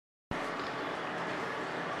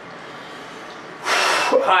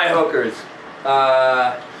Hi hookers.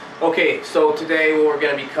 Okay, so today what we're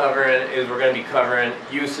going to be covering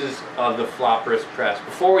uses of the flop wrist press.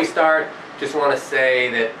 Before we start, just want to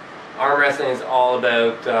say that arm wrestling is all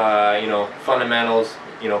about fundamentals,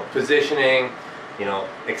 positioning,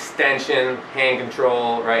 extension, hand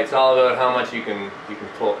control, right? It's all about how much you can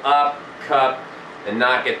pull up, cup, and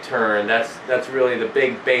not get turned. That's really the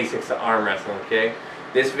big basics of arm wrestling, okay?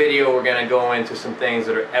 This video we're going to go into some things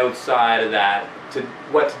that are outside of that,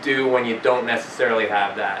 what to do when you don't necessarily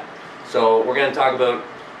have that. So we're going to talk about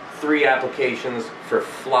 3 applications for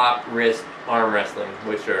flop wrist arm wrestling,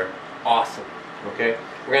 which are awesome, okay?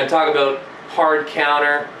 We're going to talk about hard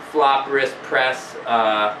counter flop wrist press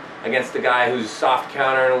against the guy who's soft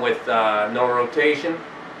countering with no rotation.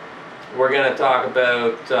 We're going to talk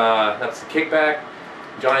about, that's the kickback.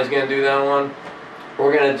 Johnny's going to do that one.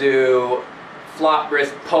 We're going to do flop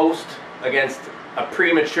wrist post against a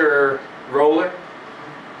premature roller.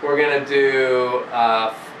 We're going to do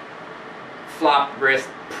flop wrist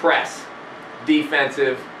press,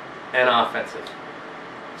 defensive and offensive,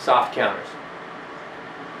 soft counters.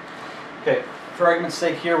 Okay, for argument's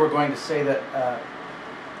sake here, we're going to say that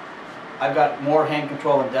I've got more hand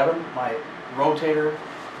control than Devon. My rotator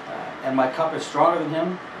and my cup is stronger than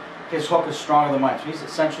him. His hook is stronger than mine. So he's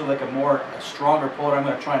essentially like a stronger puller. I'm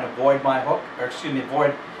going to try and avoid my hook, or excuse me,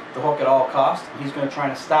 avoid the hook at all costs. And he's going to try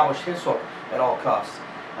and establish his hook at all costs.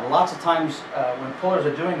 And lots of times when pullers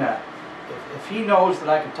are doing that, if he knows that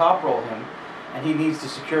I can top roll him and he needs to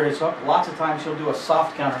secure his hook, lots of times he'll do a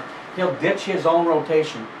soft counter. He'll ditch his own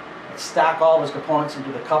rotation and stack all of his components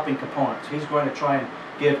into the cupping component. So he's going to try and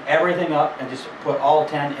give everything up and just put all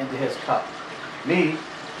 10 into his cup. Me,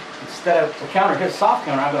 instead of to counter his soft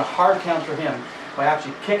counter, I'm going to hard counter him by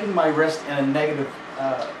actually kicking my wrist in a negative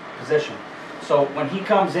position. So when he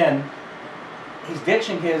comes in, he's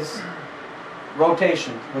ditching his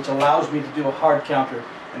rotation, which allows me to do a hard counter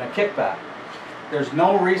and a kickback. There's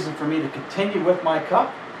no reason for me to continue with my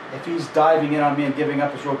cup if he's diving in on me and giving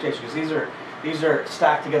up his rotation, because these are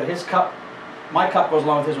stacked together. His cup, my cup goes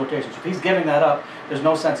along with his rotation. So if he's giving that up, there's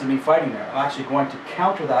no sense in me fighting there. I'm actually going to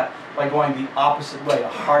counter that by going the opposite way, a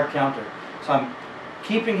hard counter. So I'm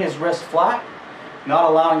keeping his wrist flat, not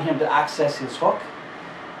allowing him to access his hook,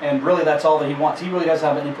 and really that's all that he wants. He really doesn't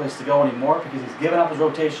have any place to go anymore because he's given up his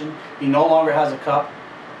rotation. He no longer has a cup.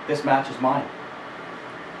 This match is mine.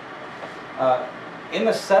 In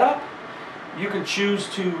the setup, you can choose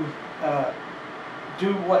to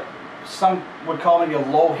do what some would call maybe a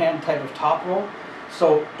low hand type of top roll.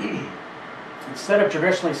 So instead of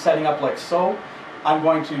traditionally setting up like so, I'm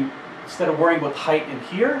going to, instead of worrying about height in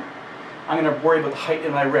here, I'm going to worry about the height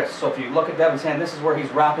in my wrist. So if you look at Devon's hand, this is where he's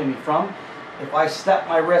wrapping me from. If I step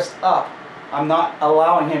my wrist up, I'm not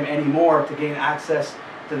allowing him anymore to gain access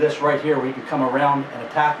to this right here where he can come around and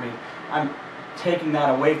attack me. I'm taking that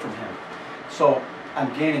away from him. So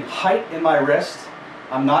I'm gaining height in my wrist.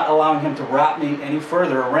 I'm not allowing him to wrap me any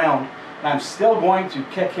further around. And I'm still going to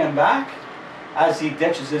kick him back as he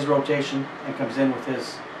ditches his rotation and comes in with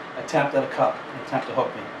his attempt at a cup, an attempt to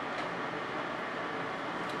hook me.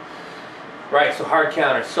 Right, so hard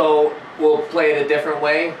counter. So we'll play it a different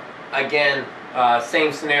way. Again,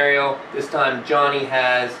 same scenario. This time Johnny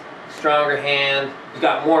has stronger hand. He's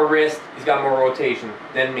got more wrist. He's got more rotation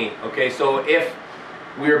than me. Okay, so if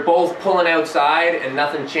we were both pulling outside and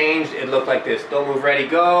nothing changed, it looked like this. Don't move, ready,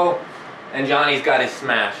 go. And Johnny's got his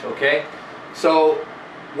smash, okay? So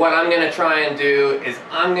what I'm going to try and do is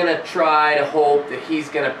I'm going to try to hope that he's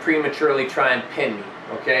going to prematurely try and pin me,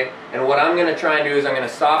 okay? And what I'm going to try and do is I'm going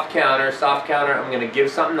to soft counter, I'm going to give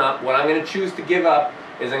something up. What I'm going to choose to give up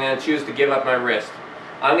is I'm going to choose to give up my wrist.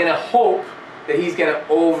 I'm going to hope that he's going to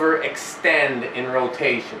overextend in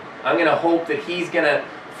rotation. I'm going to hope that he's going to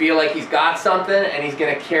feel like he's got something and he's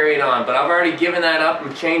going to carry it on. But I've already given that up.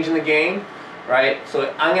 I'm changing the game, right?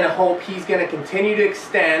 So I'm going to hope he's going to continue to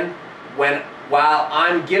extend while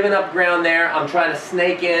I'm giving up ground there. I'm trying to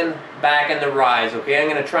snake in back in the rise, okay? I'm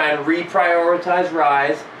going to try and reprioritize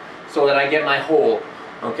rise so that I get my hole,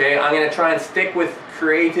 okay? I'm going to try and stick with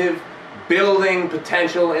creative building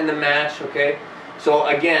potential in the match, okay? So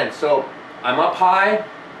again, so I'm up high.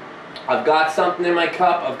 I've got something in my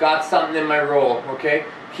cup. I've got something in my roll, okay?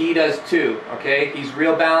 He does too, okay? He's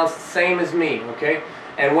real balanced, same as me, okay?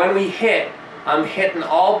 And when we hit, I'm hitting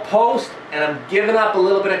all post and I'm giving up a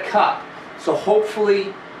little bit of cup. So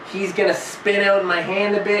hopefully he's going to spin out in my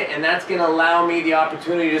hand a bit, and that's going to allow me the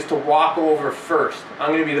opportunity just to walk over first.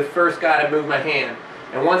 I'm going to be the first guy to move my hand.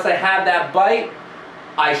 And once I have that bite,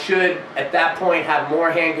 I should, at that point, have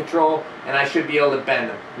more hand control, and I should be able to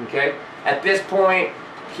bend him, okay? At this point,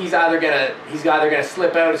 he's either gonna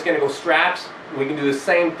slip out, it's gonna go straps, We can do the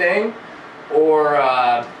same thing, or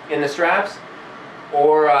in the straps,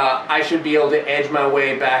 or I should be able to edge my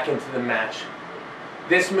way back into the match.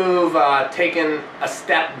 This move, taken a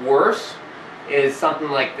step worse, is something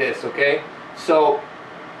like this. Okay, so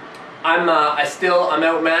I'm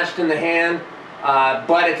outmatched in the hand,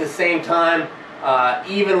 but at the same time,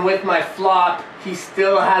 even with my flop, he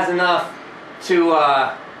still has enough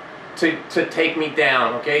to take me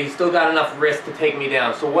down. Okay, he's still got enough wrist to take me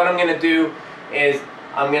down. So what I'm gonna do is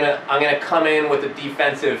I'm gonna come in with a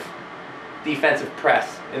defensive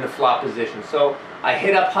press in the flop position. So I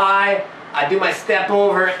hit up high, I do my step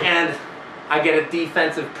over, and I get a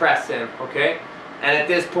defensive press in. Okay, and at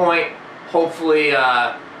this point, hopefully,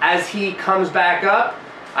 as he comes back up,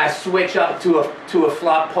 I switch up to a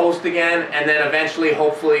flop post again, and then eventually,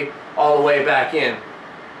 hopefully, all the way back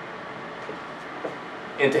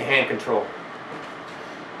into hand control.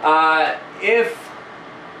 If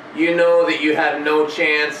you know that you have no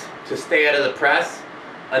chance to stay out of the press,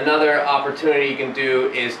 another opportunity you can do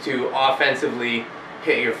is to offensively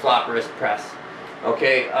hit your flop wrist press.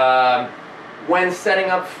 Okay, when setting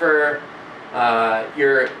up for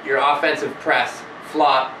your offensive press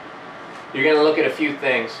flop, you're going to look at a few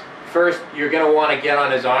things. First, you're going to want to get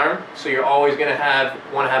on his arm, so you're always going to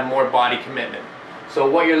want to have more body commitment. So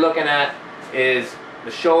what you're looking at is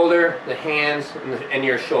the shoulder, the hands, and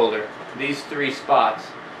your shoulder. These three spots.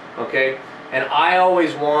 Okay, and I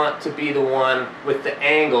always want to be the one with the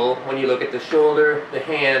angle. When you look at the shoulder, the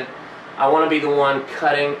hand, I want to be the one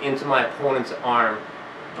cutting into my opponent's arm.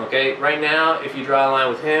 Okay, right now, if you draw a line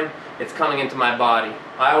with him, it's coming into my body.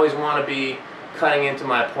 I always want to be cutting into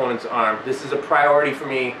my opponent's arm. This is a priority for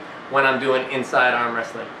me when I'm doing inside arm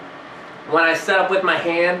wrestling. When I set up with my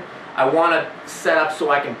hand, I want to set up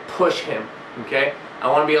so I can push him. Okay, I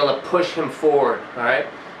want to be able to push him forward. All right,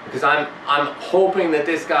 because I'm hoping that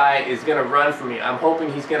this guy is going to run for me. I'm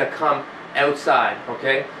hoping he's going to come outside.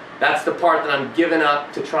 Okay, that's the part that I'm giving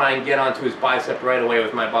up to try and get onto his bicep right away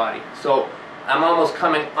with my body. So I'm almost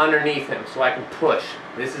coming underneath him so I can push.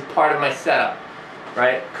 This is part of my setup,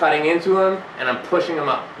 right? Cutting into him, and I'm pushing him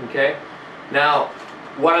up. Okay, now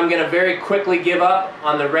what I'm going to very quickly give up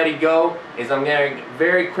on the ready go is I'm going to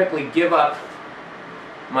very quickly give up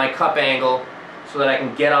my cup angle so that I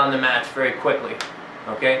can get on the match very quickly.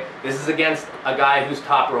 Okay, this is against a guy who's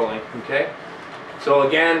top rolling. Okay, so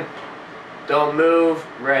again, don't move,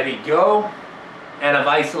 ready, go, and I've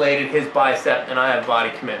isolated his bicep and I have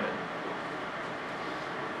body commitment.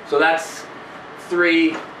 So that's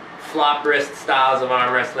 3 flop wrist styles of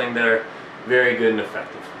arm wrestling that are very good and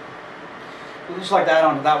effective. Just like to add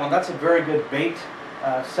on to that one, that's a very good bait.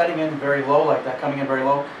 Setting in very low like that, coming in very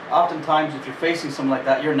low. Oftentimes, if you're facing something like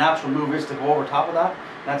that, your natural move is to go over top of that.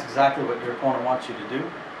 And that's exactly what your opponent wants you to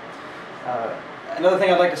do. Another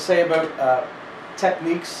thing I'd like to say about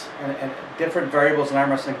techniques and different variables in arm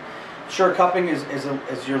wrestling. Sure, cupping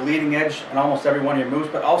is your leading edge in almost every one of your moves,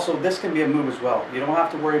 but also this can be a move as well. You don't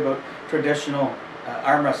have to worry about traditional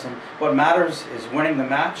arm wrestling. What matters is winning the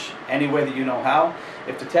match any way that you know how.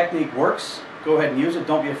 If the technique works, go ahead and use it.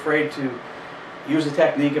 Don't be afraid to use the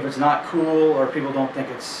technique if it's not cool or people don't think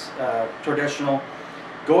it's traditional.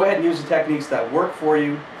 Go ahead and use the techniques that work for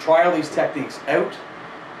you. Try all these techniques out.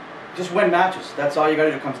 Just win matches. That's all you got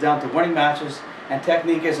to do. It comes down to winning matches, and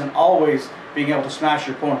technique isn't always being able to smash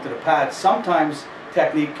your opponent to the pad. Sometimes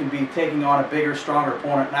technique can be taking on a bigger, stronger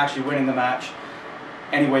opponent and actually winning the match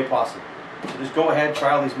any way possible. So just go ahead,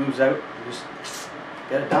 try all these moves out, and just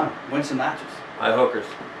get it done. Win some matches. Hi, hookers.